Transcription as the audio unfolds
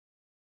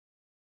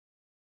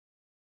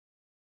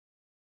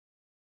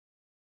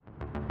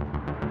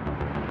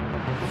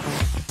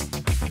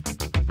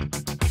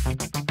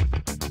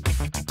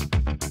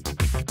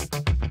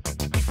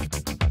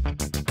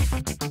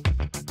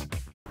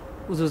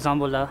Uzo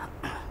Zambola,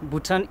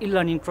 Bhutan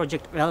e-learning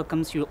project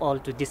welcomes you all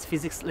to this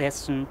physics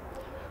lesson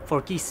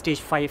for Key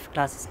Stage 5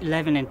 classes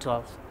 11 and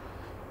 12.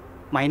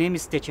 My name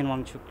is Techen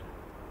Wangchuk.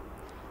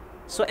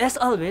 So as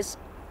always,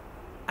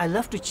 I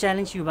love to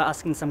challenge you by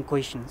asking some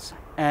questions.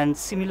 And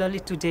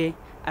similarly today,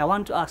 I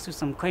want to ask you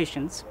some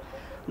questions.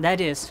 That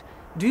is,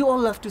 do you all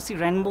love to see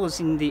rainbows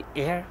in the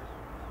air?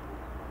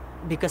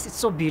 Because it's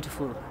so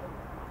beautiful.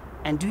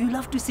 And do you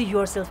love to see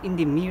yourself in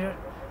the mirror?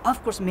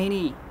 Of course,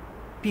 many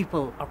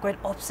people are quite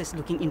obsessed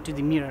looking into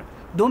the mirror.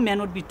 Though may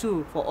not be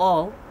true for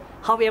all,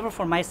 however,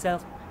 for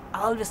myself,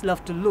 I always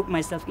love to look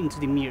myself into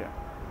the mirror.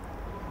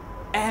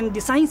 And the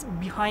science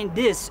behind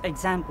these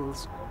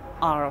examples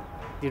are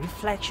the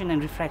reflection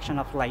and refraction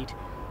of light,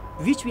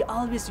 which we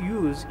always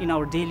use in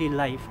our daily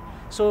life.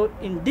 So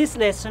in this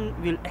lesson,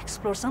 we'll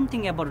explore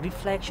something about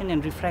reflection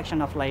and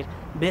refraction of light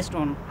based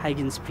on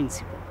Huygens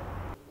Principle.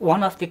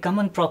 One of the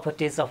common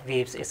properties of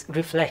waves is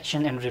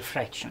reflection and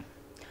refraction.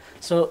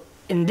 So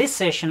in this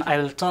session, I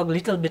will talk a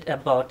little bit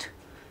about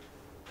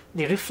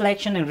the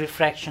reflection and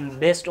refraction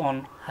based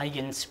on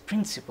Huygens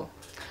Principle.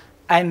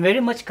 I am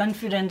very much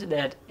confident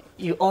that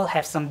you all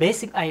have some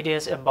basic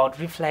ideas about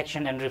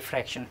reflection and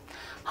refraction.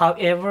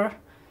 However,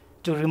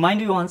 to remind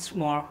you once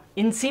more,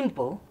 in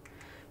simple,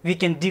 we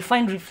can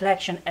define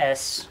reflection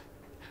as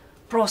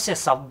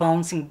process of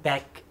bouncing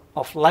back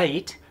of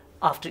light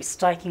after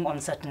striking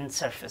on certain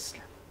surface.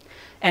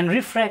 And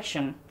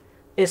refraction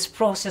is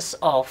process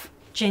of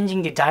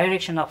changing the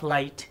direction of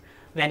light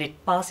when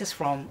it passes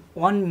from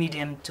one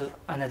medium to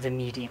another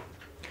medium.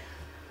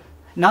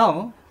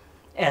 Now,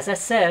 as I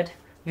said,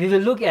 we will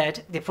look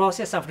at the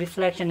process of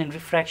reflection and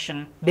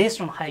refraction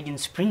based on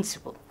Huygens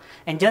Principle.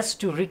 And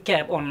just to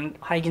recap on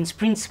Huygens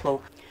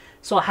Principle,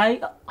 so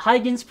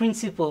Huygens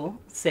Principle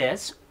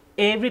says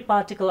every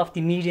particle of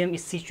the medium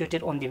is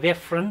situated on the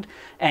wavefront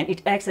and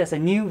it acts as a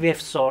new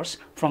wave source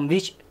from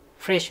which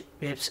fresh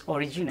waves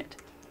originate.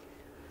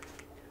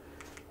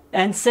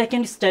 And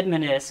second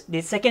statement is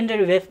the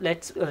secondary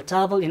wavelets will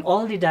travel in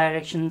all the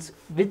directions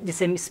with the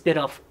same speed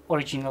of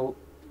original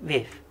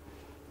wave.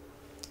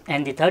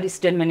 And the third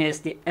statement is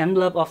the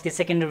envelope of the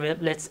secondary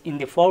wavelets in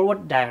the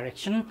forward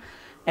direction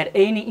at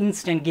any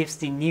instant gives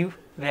the new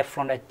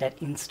wavefront at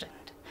that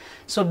instant.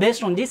 So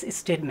based on this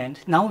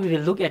statement, now we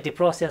will look at the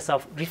process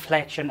of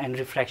reflection and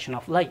refraction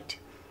of light.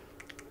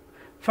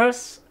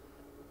 First,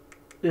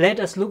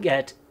 let us look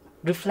at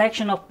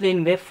reflection of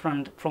plane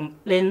wavefront from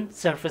plane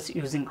surface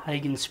using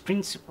Huygens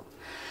Principle.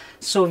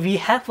 So we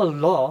have a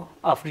law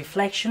of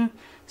reflection,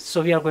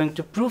 so we are going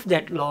to prove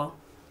that law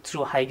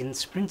through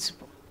Huygens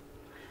Principle.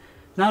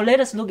 Now let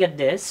us look at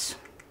this.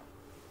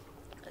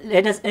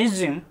 Let us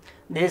assume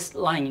this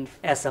line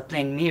as a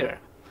plane mirror.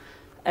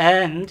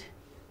 And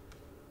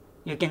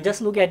you can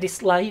just look at this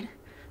slide.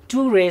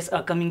 Two rays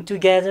are coming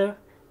together,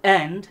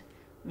 and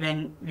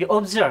when we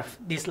observe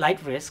these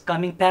light rays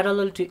coming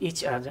parallel to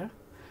each other,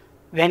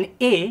 when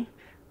A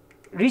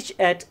reach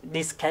at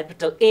this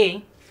capital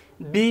A,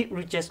 B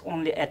reaches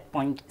only at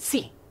point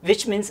C,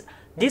 which means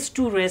these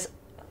two rays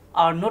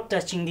are not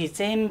touching the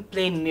same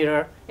plane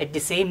mirror at the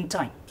same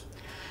time.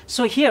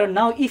 So here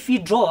now if we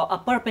draw a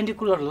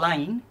perpendicular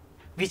line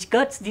which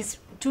cuts these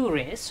two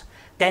rays,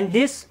 then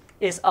this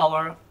is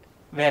our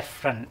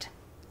wavefront.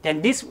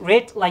 Then this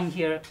red line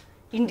here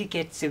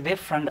indicates the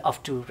wavefront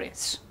of two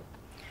rays.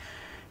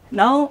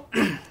 Now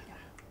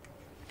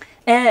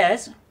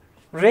as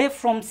ray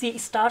from C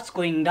starts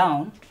going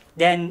down,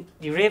 then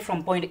the ray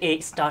from point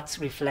A starts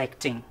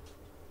reflecting.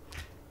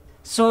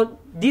 So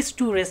these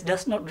two rays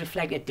does not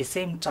reflect at the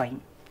same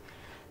time.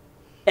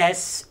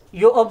 As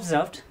you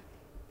observed,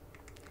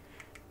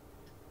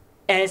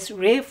 as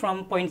ray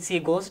from point C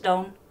goes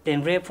down,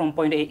 then ray from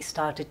point A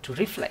started to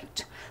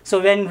reflect. So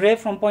when ray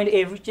from point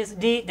A reaches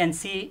D, then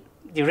C,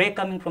 the ray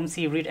coming from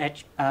C reach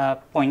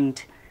at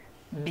point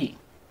B.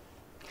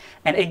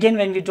 And again,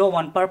 when we draw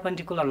one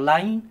perpendicular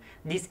line,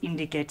 this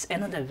indicates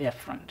another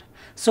wavefront.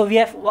 So we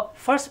have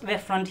first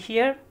wavefront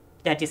here,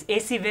 that is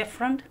AC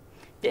wavefront,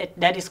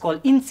 that is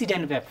called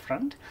incident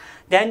wavefront.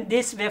 Then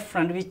this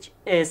wavefront, which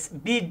is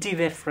BD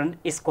wavefront,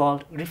 is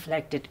called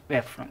reflected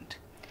wavefront.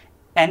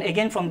 And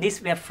again, from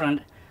this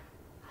wavefront,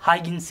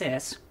 Huygens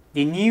says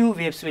the new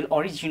waves will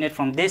originate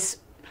from this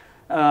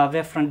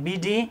wavefront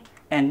BD,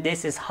 and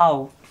this is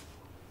how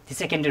the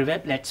secondary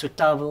wavelets will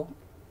travel,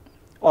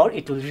 or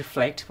it will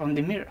reflect from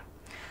the mirror.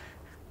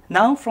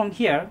 Now from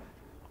here,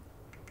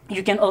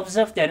 you can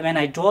observe that when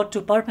I draw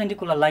two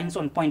perpendicular lines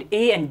on point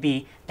A and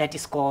B, that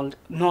is called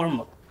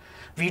normal.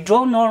 We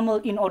draw normal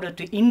in order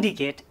to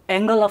indicate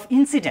angle of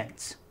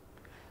incidence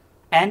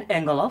and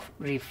angle of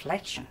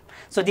reflection.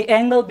 So the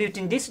angle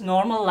between this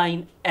normal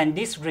line and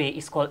this ray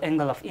is called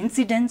angle of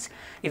incidence.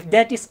 If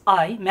that is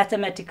I,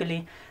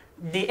 mathematically,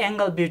 the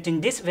angle between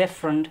this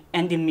wavefront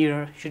and the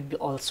mirror should be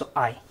also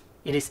I.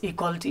 It is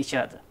equal to each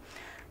other.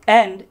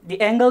 And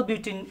the angle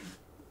between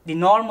the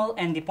normal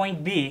and the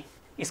point B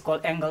is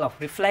called angle of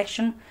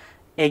reflection.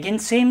 Again,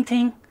 same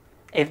thing.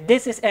 If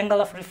this is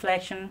angle of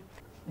reflection,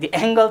 the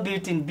angle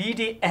between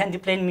BD and the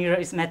plane mirror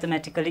is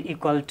mathematically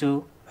equal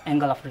to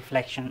angle of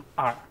reflection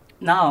R.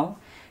 Now,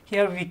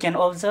 here we can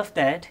observe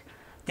that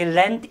the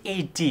length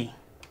AD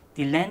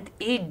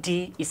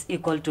is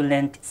equal to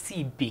length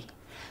CB.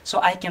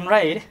 So I can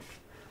write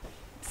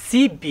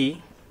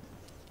CB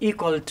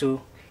equal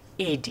to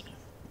AD.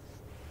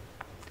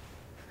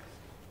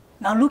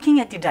 Now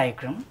looking at the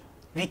diagram,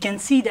 we can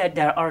see that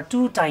there are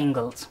two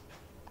triangles,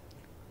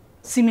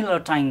 similar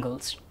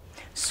triangles.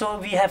 So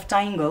we have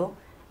triangle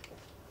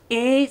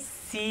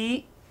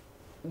ACB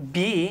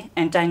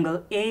and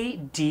triangle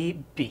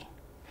ADB.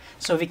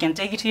 So we can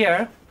take it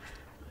here,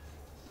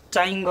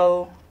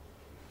 triangle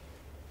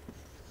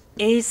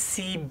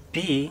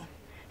ACB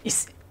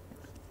is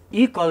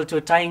equal to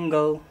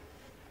triangle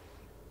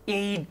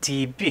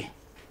ADB.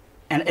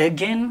 And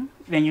again,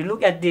 when you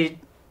look at the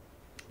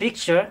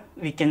picture,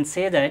 we can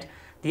say that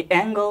the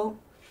angle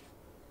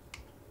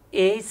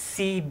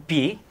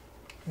ACB,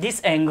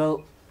 this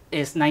angle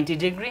is 90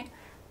 degree,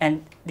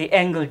 and the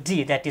angle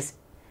D, that is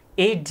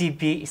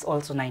ADB, is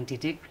also 90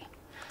 degree,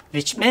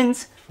 which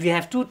means we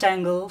have two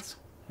triangles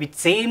with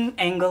same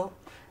angle,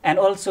 and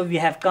also we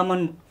have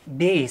common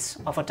base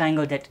of a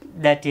triangle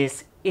that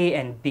is A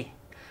and B,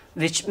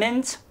 which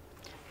means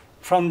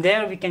from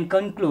there we can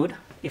conclude,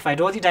 if I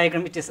draw the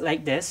diagram, it is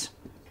like this.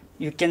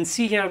 You can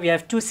see here we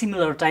have two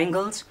similar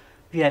triangles.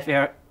 We have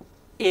here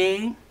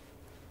A,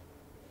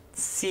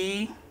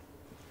 C,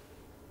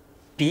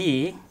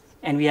 B,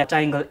 and we have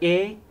triangle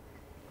A,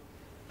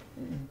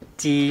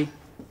 D,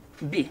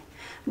 B.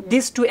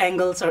 These two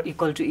angles are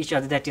equal to each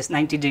other, that is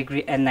 90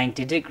 degree and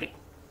 90 degree.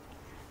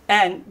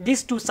 And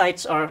these two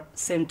sides are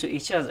same to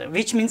each other,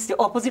 which means the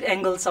opposite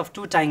angles of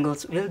two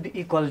triangles will be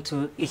equal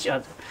to each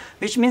other,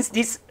 which means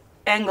this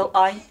angle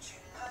I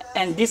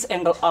and this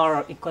angle R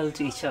are equal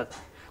to each other.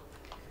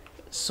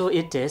 So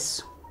it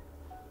is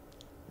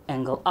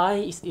angle I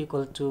is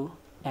equal to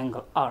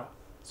angle R.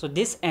 So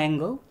this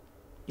angle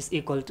is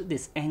equal to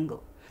this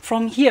angle.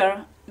 From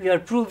here, we are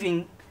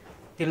proving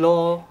the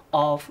law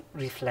of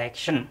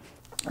reflection,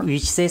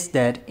 which says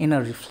that in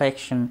a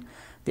reflection,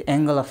 the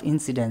angle of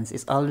incidence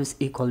is always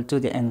equal to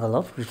the angle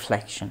of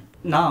reflection.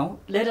 Now,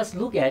 let us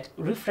look at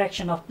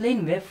refraction of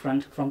plane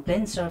wavefront from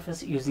plane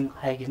surface using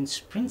Huygens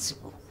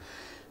principle.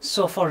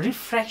 So for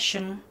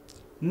refraction,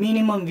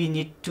 minimum we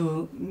need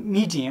two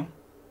medium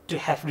to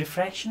have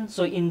refraction.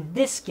 So in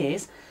this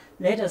case,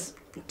 let us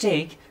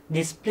take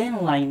this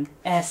plane line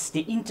as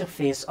the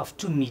interface of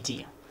two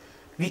media.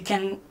 We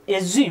can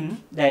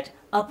assume that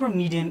upper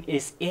medium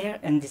is air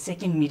and the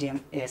second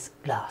medium is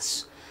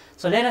glass.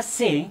 So let us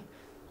say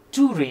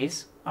two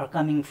rays are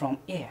coming from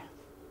air.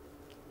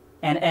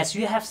 And as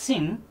you have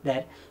seen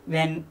that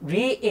when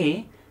ray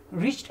A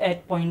reached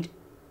at point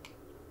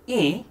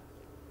A,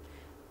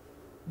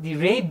 the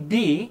ray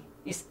B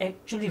is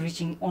actually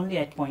reaching only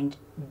at point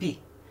B.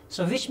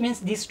 So which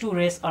means these two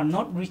rays are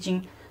not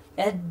reaching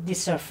at the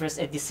surface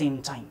at the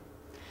same time.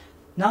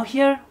 Now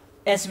here,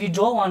 as we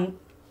draw one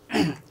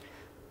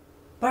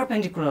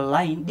perpendicular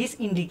line, this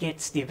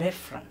indicates the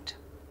wavefront.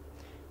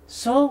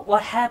 So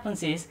what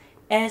happens is,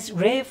 as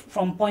ray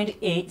from point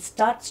A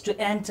starts to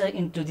enter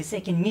into the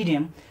second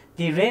medium,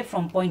 the ray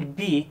from point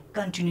B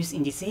continues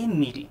in the same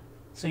medium.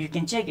 So you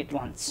can check it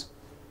once.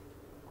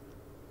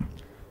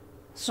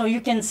 So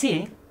you can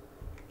see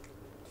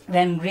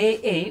when ray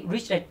A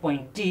reached at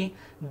point D,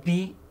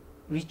 B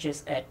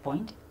reaches at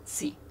point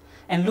C.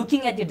 And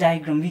looking at the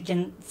diagram, we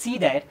can see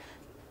that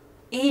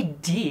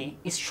AD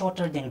is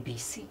shorter than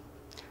BC.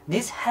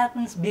 This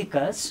happens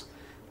because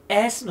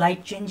as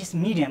light changes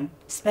medium,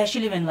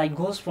 especially when light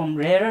goes from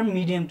rarer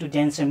medium to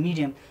denser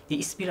medium,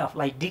 the speed of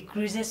light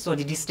decreases, so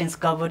the distance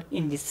covered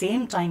in the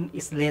same time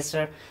is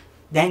lesser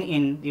than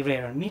in the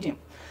rarer medium.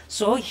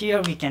 So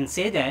here we can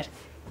say that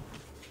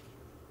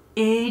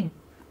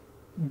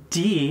AD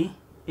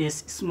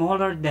is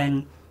smaller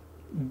than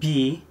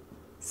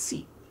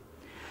BC.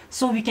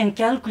 So we can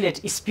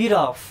calculate speed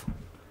of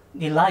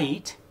the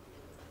light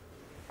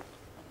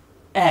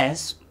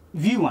as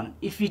v1.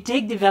 If we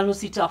take the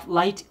velocity of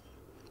light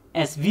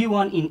as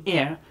v1 in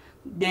air,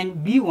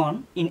 then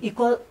v1 in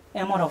equal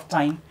amount of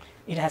time,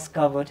 it has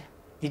covered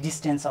the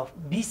distance of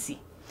bc.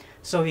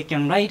 So we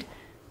can write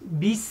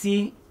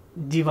bc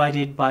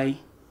divided by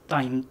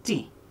time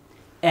t.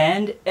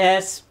 And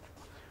as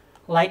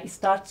light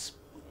starts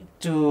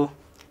to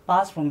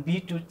pass from B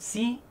to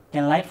C,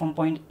 then light from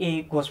point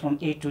A goes from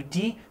A to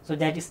D, so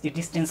that is the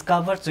distance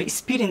covered. So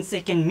speed in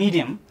second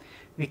medium,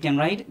 we can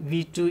write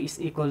v2 is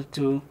equal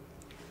to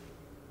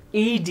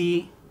AD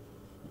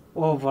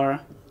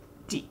over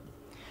T.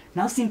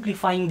 Now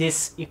simplifying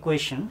this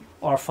equation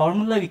or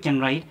formula, we can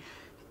write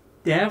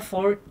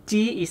therefore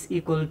T is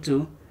equal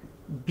to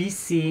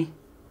BC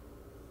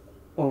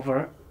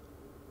over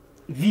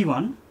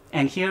V1,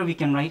 and here we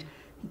can write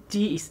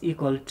T is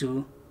equal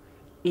to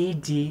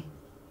AD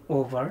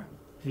over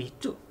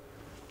V2.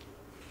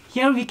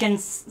 Here we can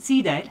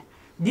see that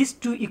these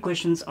two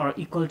equations are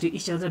equal to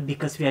each other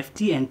because we have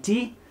T and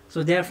T.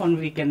 So therefore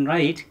we can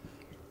write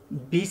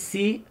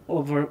BC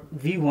over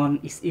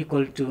V1 is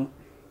equal to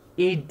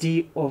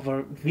AD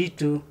over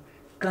V2.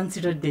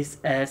 Consider this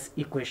as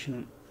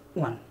equation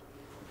 1.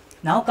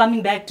 Now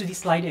coming back to the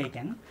slide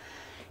again.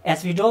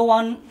 As we draw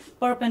one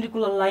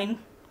perpendicular line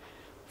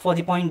for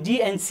the point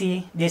D and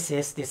C, this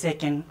is the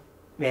second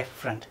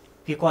wavefront.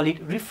 We call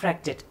it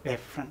refracted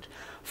wavefront.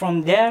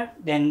 From there,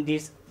 then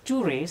these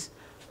two rays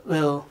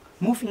will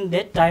move in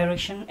that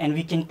direction, and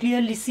we can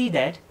clearly see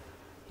that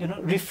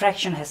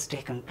refraction has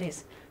taken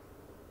place.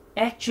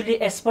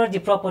 Actually, as per the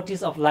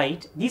properties of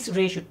light, this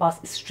ray should pass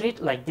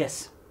straight like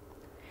this,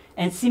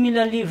 and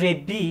similarly ray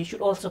B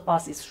should also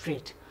pass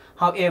straight.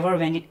 However,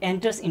 when it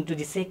enters into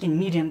the second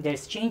medium, there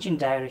is change in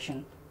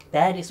direction.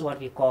 That is what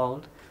we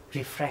call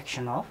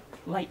refraction of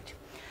light.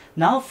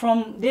 Now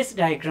from this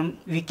diagram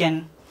we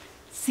can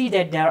see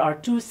that there are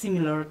two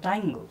similar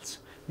triangles.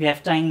 We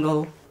have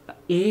triangle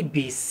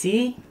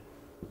ABC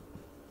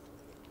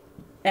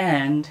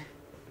and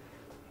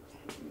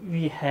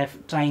we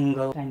have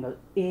triangle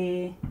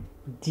A,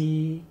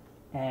 D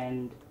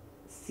and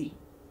C.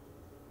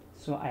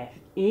 So I have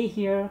A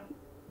here,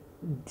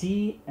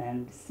 D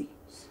and C.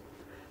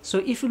 So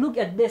if you look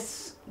at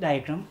this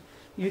diagram,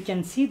 you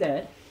can see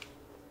that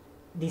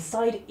the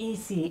side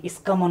AC is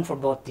common for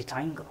both the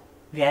triangle.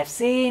 We have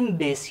same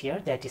base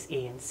here, that is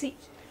A and C.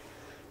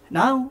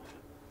 Now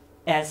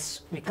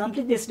as we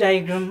complete this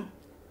diagram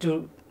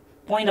to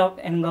point out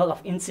angle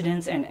of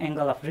incidence and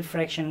angle of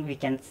refraction, we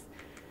can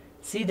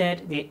see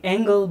that the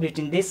angle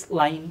between this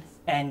line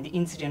and the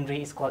incident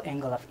ray is called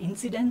angle of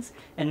incidence,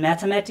 and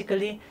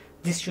mathematically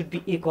this should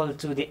be equal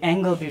to the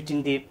angle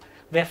between the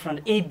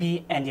wavefront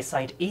AB and the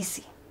side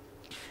AC.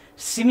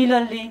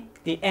 Similarly,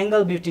 the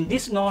angle between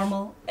this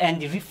normal and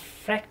the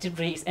refracted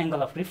ray is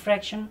angle of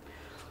refraction.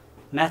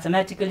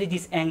 Mathematically,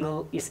 this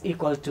angle is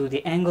equal to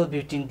the angle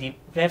between the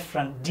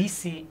wavefront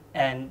DC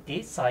and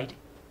the side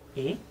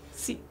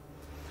AC.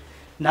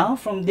 Now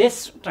from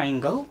this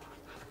triangle,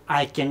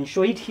 I can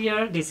show it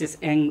here. This is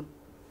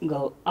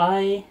angle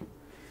I,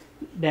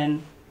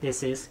 then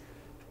this is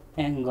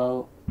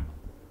angle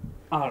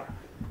R.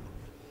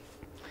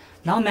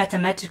 Now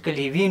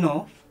mathematically we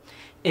know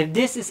if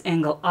this is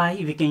angle I,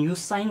 we can use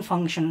sine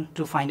function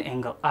to find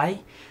angle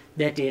I.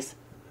 That is,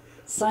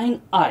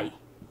 sine I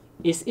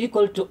is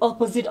equal to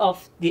opposite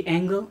of the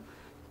angle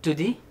to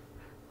the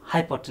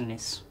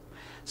hypotenuse.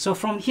 So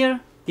from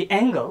here, the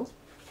angle,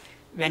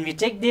 when we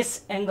take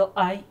this angle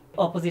I,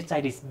 opposite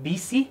side is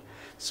BC.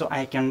 So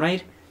I can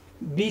write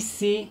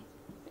BC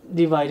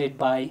divided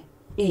by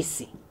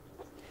AC.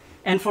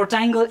 And for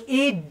triangle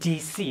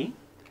ADC,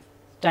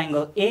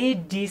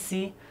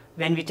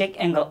 when we take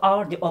angle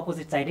R, the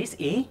opposite side is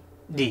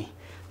AD.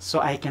 So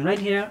I can write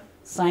here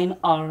sine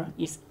R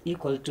is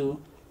equal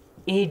to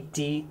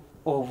AD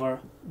over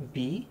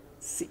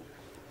BC.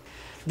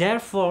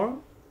 Therefore,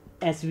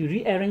 as we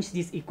rearrange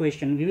this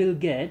equation, we will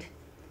get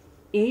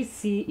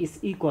AC is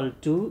equal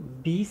to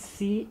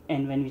BC,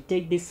 and when we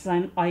take this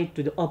sine I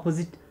to the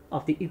opposite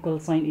of the equal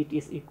sign, it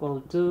is equal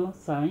to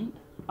sine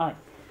I.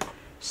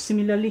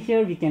 Similarly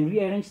here, we can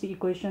rearrange the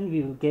equation.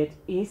 We will get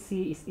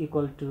AC is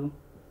equal to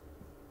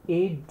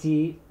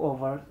AD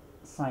over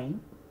sine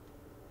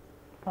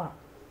R.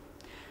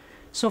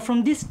 So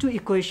from these two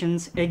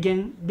equations,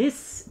 again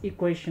this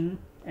equation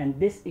and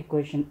this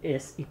equation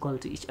is equal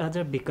to each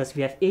other because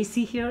we have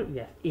AC here, we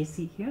have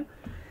AC here.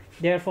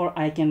 Therefore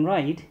I can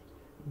write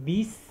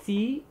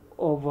BC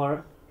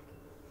over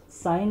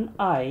sine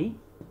I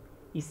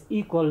is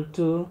equal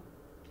to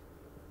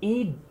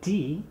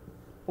AD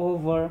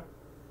over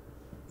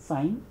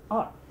sine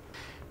R.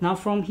 Now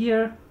from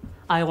here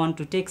I want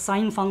to take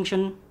sine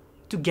function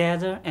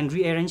together and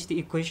rearrange the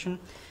equation.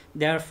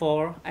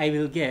 Therefore I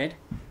will get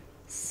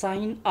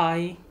sine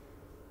I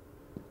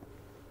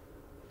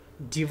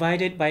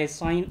divided by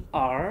sine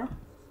R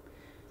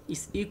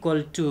is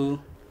equal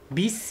to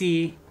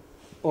BC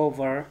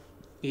over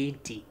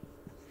AD.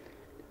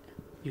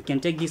 You can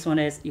take this one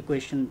as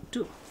equation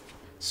 2.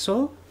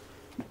 So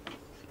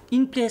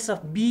in place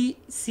of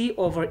BC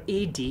over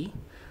AD,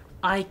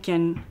 I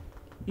can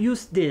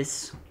use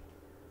this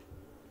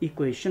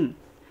equation.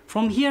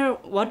 From here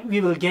what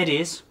we will get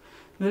is,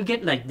 we will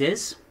get like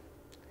this: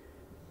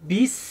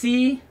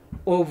 BC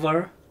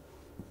over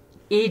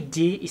AD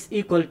is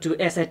equal to,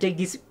 as I take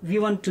this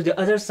V1 to the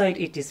other side,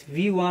 it is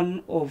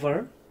V1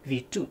 over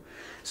V2.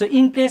 So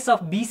in place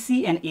of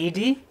BC and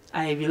AD,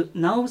 I will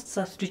now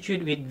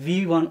substitute with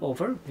V1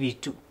 over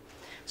V2.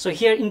 So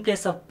here in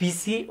place of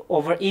BC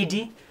over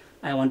AD,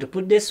 I want to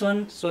put this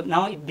one. So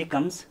now it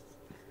becomes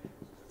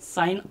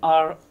sine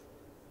R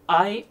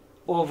I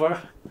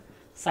over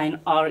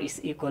sine R is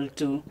equal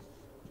to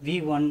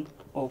V1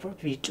 over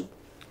V2.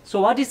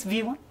 So what is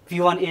V1?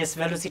 V1 is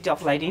velocity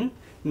of light in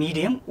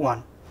medium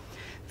 1.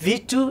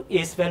 V2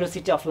 is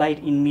velocity of light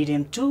in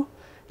medium 2.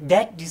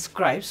 That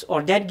describes,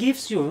 or that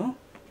gives you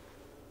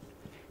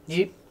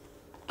the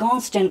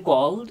constant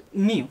called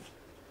mu.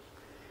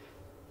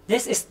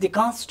 This is the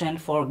constant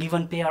for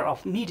given pair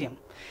of medium.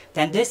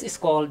 Then this is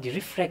called the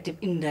refractive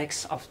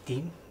index of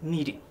the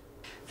medium.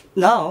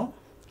 Now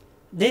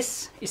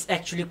this is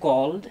actually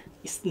called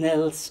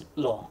Snell's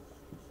law.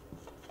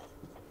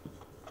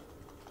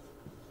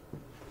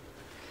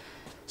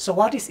 So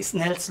what is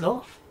Snell's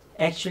law?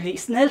 Actually,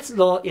 Snell's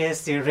law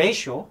is the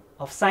ratio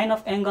of sine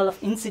of angle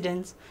of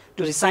incidence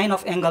to the sine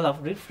of angle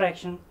of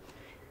refraction,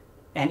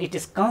 and it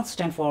is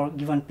constant for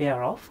given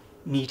pair of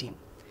medium.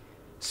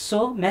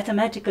 So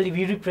mathematically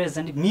we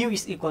represent mu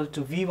is equal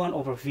to V1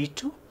 over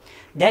V2.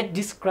 That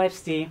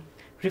describes the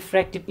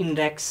refractive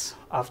index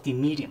of the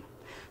medium.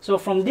 So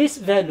from this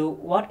value,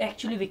 what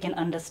actually we can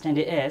understand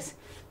is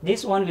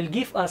this one will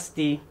give us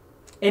the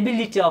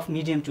ability of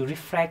medium to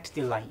refract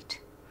the light.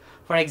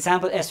 For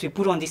example, as we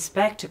put on the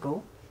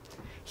spectacle,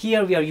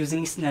 here we are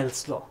using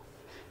Snell's law.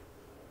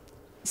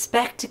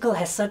 Spectacle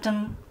has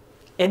certain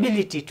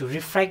ability to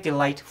refract the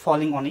light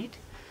falling on it.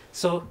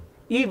 So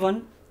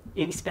even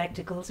in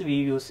spectacles we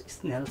use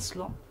Snell's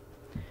law.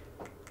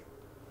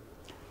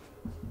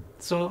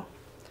 So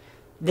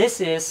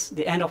this is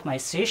the end of my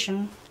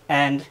session,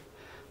 and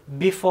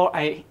before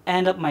I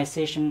end up my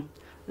session,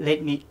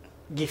 let me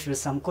give you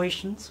some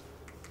questions.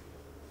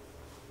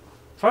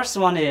 First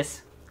one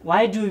is,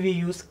 why do we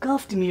use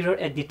curved mirror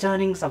at the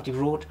turnings of the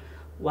road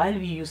while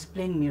we use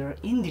plane mirror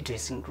in the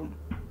dressing room?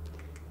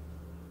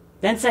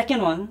 Then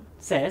second one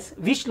says,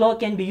 which law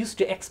can be used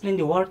to explain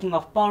the working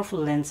of powerful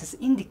lenses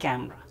in the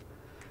camera?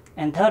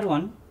 And third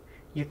one,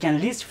 you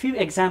can list few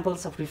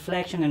examples of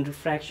reflection and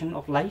refraction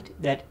of light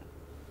that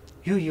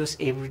you use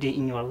every day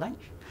in your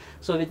life.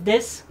 So with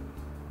this,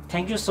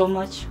 thank you so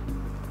much,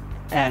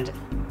 and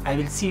I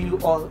will see you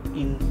all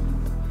in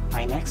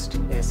my next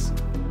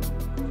lesson.